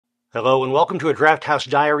Hello and welcome to a Drafthouse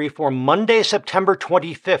Diary for Monday, September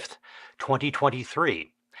 25th,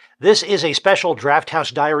 2023. This is a special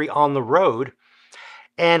Drafthouse Diary on the road,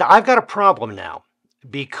 and I've got a problem now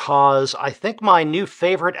because I think my new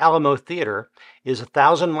favorite Alamo Theater is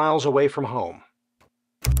 1,000 miles away from home.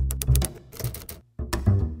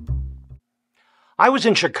 I was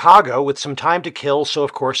in Chicago with some time to kill, so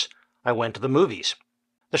of course I went to the movies.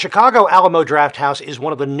 The Chicago Alamo Drafthouse is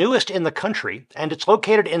one of the newest in the country, and it's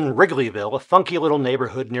located in Wrigleyville, a funky little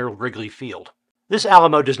neighborhood near Wrigley Field. This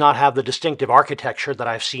Alamo does not have the distinctive architecture that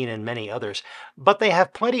I've seen in many others, but they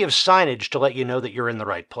have plenty of signage to let you know that you're in the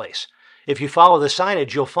right place. If you follow the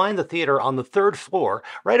signage, you'll find the theater on the 3rd floor,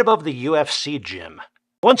 right above the UFC gym.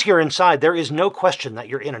 Once you're inside, there is no question that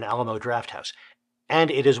you're in an Alamo Drafthouse, and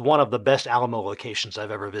it is one of the best Alamo locations I've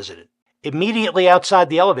ever visited. Immediately outside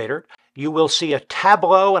the elevator, you will see a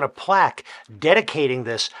tableau and a plaque dedicating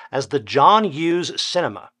this as the John Hughes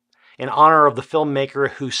Cinema, in honor of the filmmaker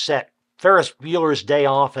who set Ferris Bueller's Day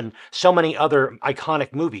Off and so many other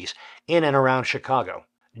iconic movies in and around Chicago.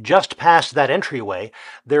 Just past that entryway,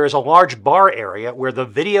 there is a large bar area where the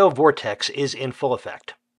Video Vortex is in full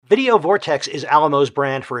effect. Video Vortex is Alamo's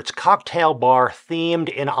brand for its cocktail bar themed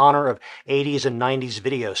in honor of 80s and 90s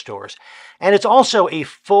video stores. And it's also a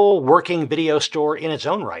full working video store in its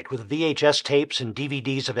own right, with VHS tapes and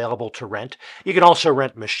DVDs available to rent. You can also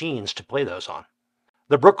rent machines to play those on.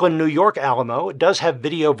 The Brooklyn, New York Alamo does have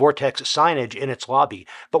Video Vortex signage in its lobby,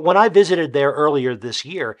 but when I visited there earlier this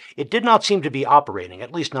year, it did not seem to be operating,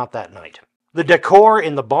 at least not that night. The decor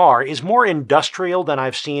in the bar is more industrial than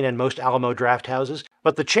I've seen in most Alamo Drafthouses,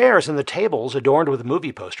 but the chairs and the tables adorned with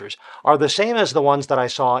movie posters are the same as the ones that I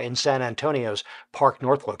saw in San Antonio's Park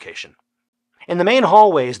North location. In the main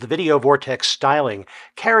hallways, the Video Vortex styling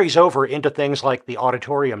carries over into things like the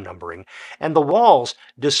auditorium numbering, and the walls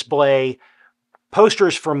display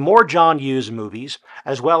posters for more John Hughes movies,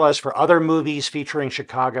 as well as for other movies featuring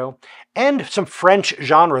Chicago, and some French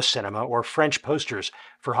genre cinema or French posters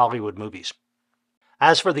for Hollywood movies.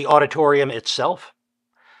 As for the auditorium itself,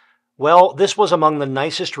 well, this was among the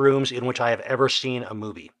nicest rooms in which I have ever seen a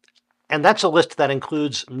movie. And that's a list that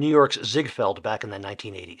includes New York's Ziegfeld back in the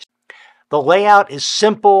 1980s. The layout is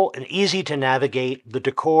simple and easy to navigate, the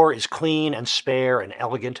decor is clean and spare and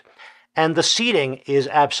elegant, and the seating is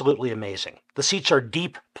absolutely amazing. The seats are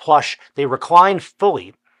deep, plush, they recline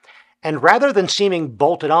fully, and rather than seeming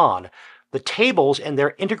bolted on, the tables and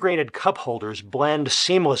their integrated cup holders blend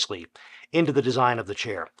seamlessly into the design of the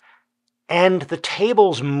chair. And the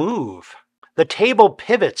tables move. The table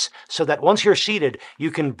pivots so that once you're seated,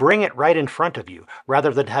 you can bring it right in front of you,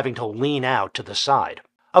 rather than having to lean out to the side.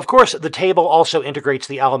 Of course, the table also integrates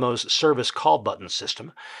the Alamo's service call button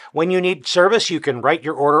system. When you need service, you can write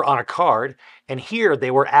your order on a card, and here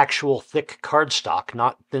they were actual thick cardstock,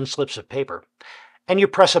 not thin slips of paper, and you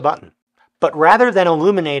press a button. But rather than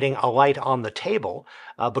illuminating a light on the table,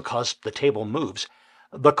 because the table moves,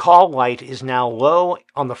 the call light is now low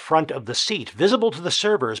on the front of the seat, visible to the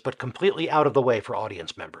servers, but completely out of the way for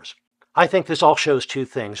audience members. I think this all shows two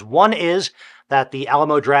things. One is that the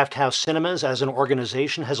Alamo Drafthouse Cinemas as an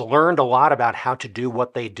organization has learned a lot about how to do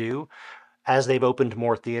what they do as they've opened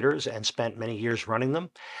more theaters and spent many years running them.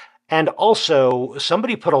 And also,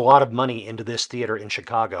 somebody put a lot of money into this theater in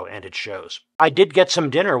Chicago, and it shows. I did get some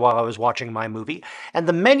dinner while I was watching my movie, and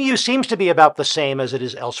the menu seems to be about the same as it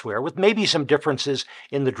is elsewhere, with maybe some differences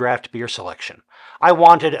in the draft beer selection. I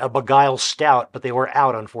wanted a Beguile Stout, but they were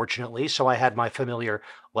out, unfortunately, so I had my familiar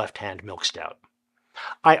left-hand milk stout.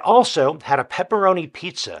 I also had a pepperoni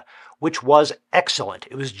pizza, which was excellent.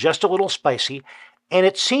 It was just a little spicy, and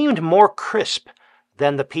it seemed more crisp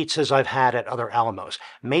than the pizzas I've had at other Alamos.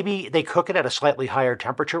 Maybe they cook it at a slightly higher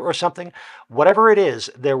temperature or something. Whatever it is,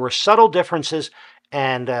 there were subtle differences,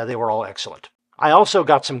 and they were all excellent. I also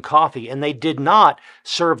got some coffee, and they did not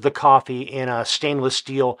serve the coffee in a stainless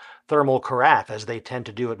steel thermal carafe, as they tend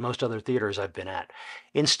to do at most other theaters I've been at.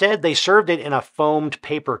 Instead, they served it in a foamed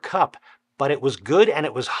paper cup, but it was good and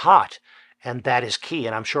it was hot, and that is key,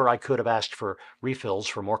 and I'm sure I could have asked for refills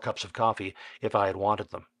for more cups of coffee if I had wanted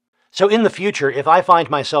them. So in the future, if I find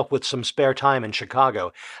myself with some spare time in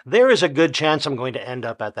Chicago, there is a good chance I'm going to end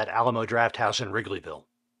up at that Alamo Drafthouse in Wrigleyville.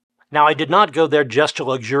 Now, I did not go there just to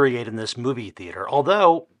luxuriate in this movie theater,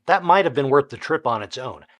 although that might have been worth the trip on its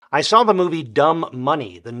own. I saw the movie Dumb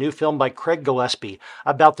Money, the new film by Graig Gillespie,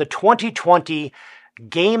 about the 2020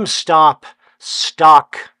 GameStop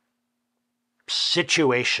stock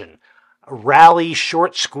situation. rally,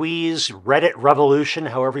 short squeeze, Reddit revolution,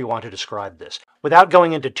 however you want to describe this, without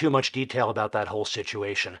going into too much detail about that whole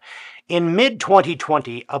situation. In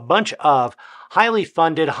mid-2020, a bunch of highly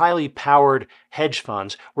funded, highly powered hedge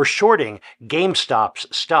funds were shorting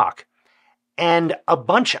GameStop's stock. And a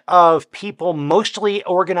bunch of people, mostly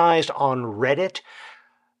organized on Reddit,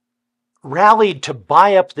 rallied to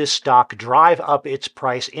buy up this stock, drive up its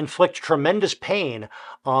price, inflict tremendous pain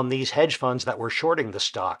on these hedge funds that were shorting the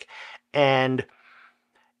stock. And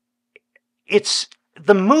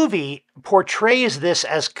the movie portrays this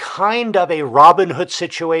as kind of a Robin Hood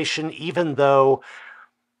situation, even though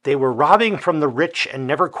they were robbing from the rich and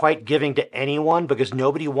never quite giving to anyone because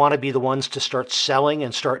nobody wanted to be the ones to start selling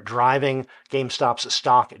and start driving GameStop's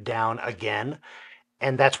stock down again.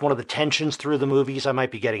 And that's one of the tensions through the movies. I might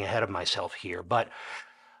be getting ahead of myself here, but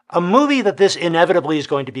a movie that this inevitably is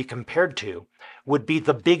going to be compared to would be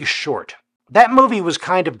The Big Short. That movie was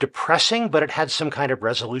kind of depressing, but it had some kind of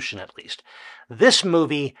resolution at least. This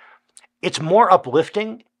movie, it's more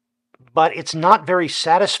uplifting, but it's not very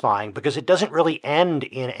satisfying because it doesn't really end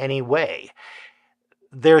in any way.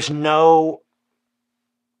 There's no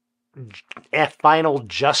final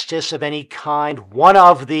justice of any kind. One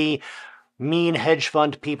of the mean hedge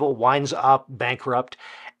fund people winds up bankrupt,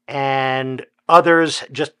 and others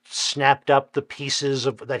just snapped up the pieces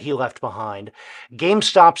that he left behind.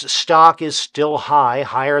 GameStop's stock is still high,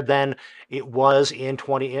 higher than it was in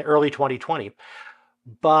early 2020,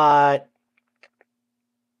 but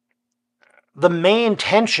the main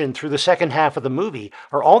tension through the second half of the movie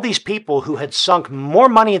are all these people who had sunk more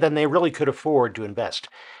money than they really could afford to invest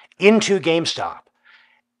into GameStop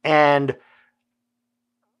and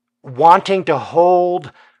wanting to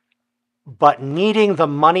hold, but needing the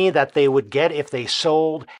money that they would get if they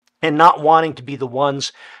sold, and not wanting to be the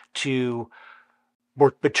ones to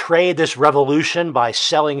betray this revolution by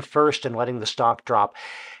selling first and letting the stock drop.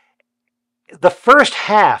 The first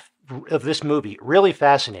half of this movie, really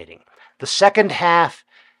fascinating. The second half,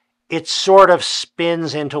 it sort of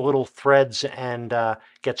spins into little threads and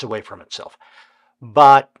gets away from itself.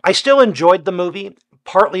 But I still enjoyed the movie,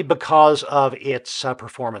 partly because of its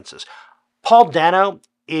performances. Paul Dano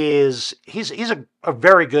he's a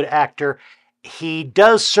very good actor. He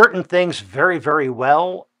does certain things very, very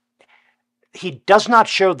well. He does not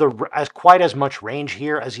show quite as much range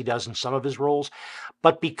here as he does in some of his roles,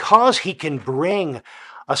 but because he can bring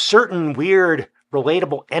a certain weird,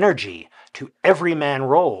 relatable energy to everyman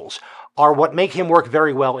roles are what make him work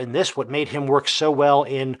very well in this, what made him work so well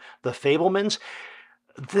in The Fabelmans.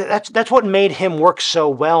 That's what made him work so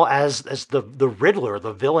well as the Riddler,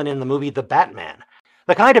 the villain in the movie The Batman.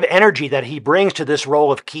 The kind of energy that he brings to this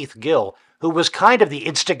role of Keith Gill, who was kind of the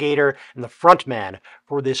instigator and the front man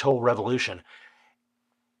for this whole revolution.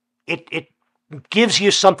 It gives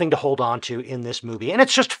you something to hold on to in this movie, and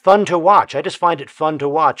it's just fun to watch. I just find it fun to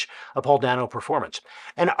watch a Paul Dano performance.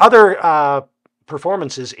 And other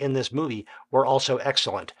performances in this movie were also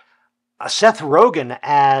excellent. Seth Rogen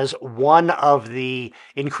as one of the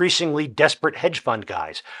increasingly desperate hedge fund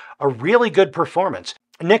guys. A really good performance.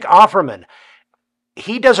 Nick Offerman,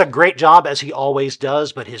 he does a great job as he always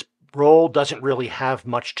does, but his role doesn't really have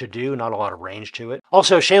much to do, not a lot of range to it.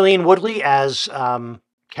 Also, Shailene Woodley as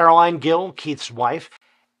Caroline Gill, Keith's wife.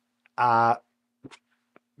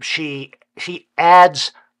 She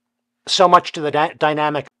adds so much to the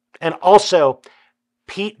dynamic. And also,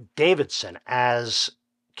 Pete Davidson as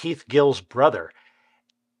Keith Gill's brother.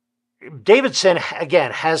 Davidson,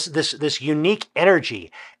 again, has this unique energy,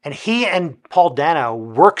 and he and Paul Dano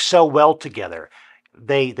work so well together.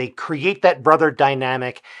 They create that brother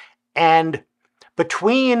dynamic, and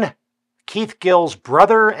between Keith Gill's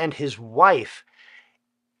brother and his wife,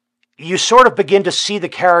 you sort of begin to see the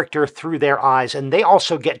character through their eyes, and they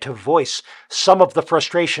also get to voice some of the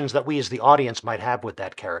frustrations that we as the audience might have with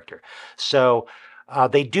that character. So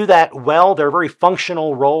they do that well. They're very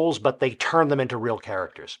functional roles, but they turn them into real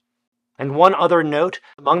characters. And one other note,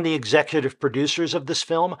 among the executive producers of this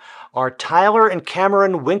film are Tyler and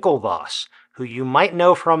Cameron Winklevoss, who you might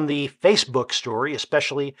know from the Facebook story,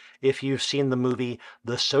 especially if you've seen the movie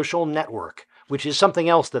The Social Network, which is something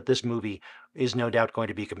else that this movie is no doubt going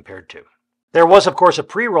to be compared to. There was, of course, a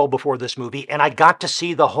pre-roll before this movie, and I got to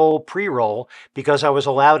see the whole pre-roll because I was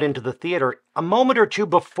allowed into the theater a moment or two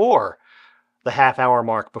before the half-hour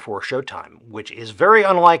mark before showtime, which is very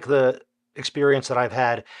unlike the experience that I've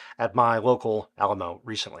had at my local Alamo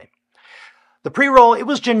recently. The pre-roll, it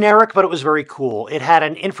was generic, but it was very cool. It had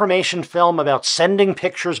an information film about sending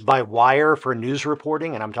pictures by wire for news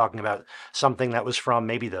reporting, and I'm talking about something that was from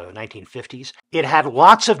maybe the 1950s. It had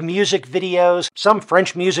lots of music videos, some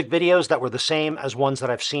French music videos that were the same as ones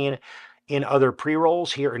that I've seen in other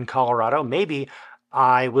pre-rolls here in Colorado. Maybe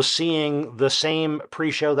I was seeing the same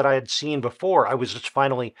pre-show that I had seen before. I was just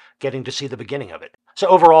finally getting to see the beginning of it. So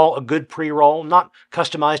overall, a good pre-roll, not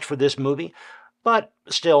customized for this movie, but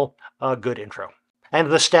still a good intro. And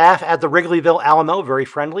the staff at the Wrigleyville Alamo, very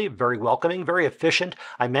friendly, very welcoming, very efficient.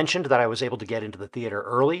 I mentioned that I was able to get into the theater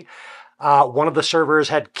early. One of the servers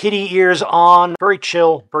had kitty ears on, very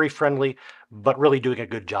chill, very friendly, but really doing a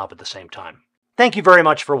good job at the same time. Thank you very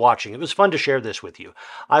much for watching. It was fun to share this with you.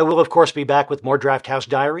 I will, of course, be back with more Drafthouse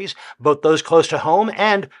Diaries, both those close to home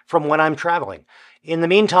and from when I'm traveling. In the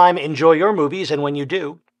meantime, enjoy your movies, and when you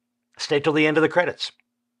do, stay till the end of the credits.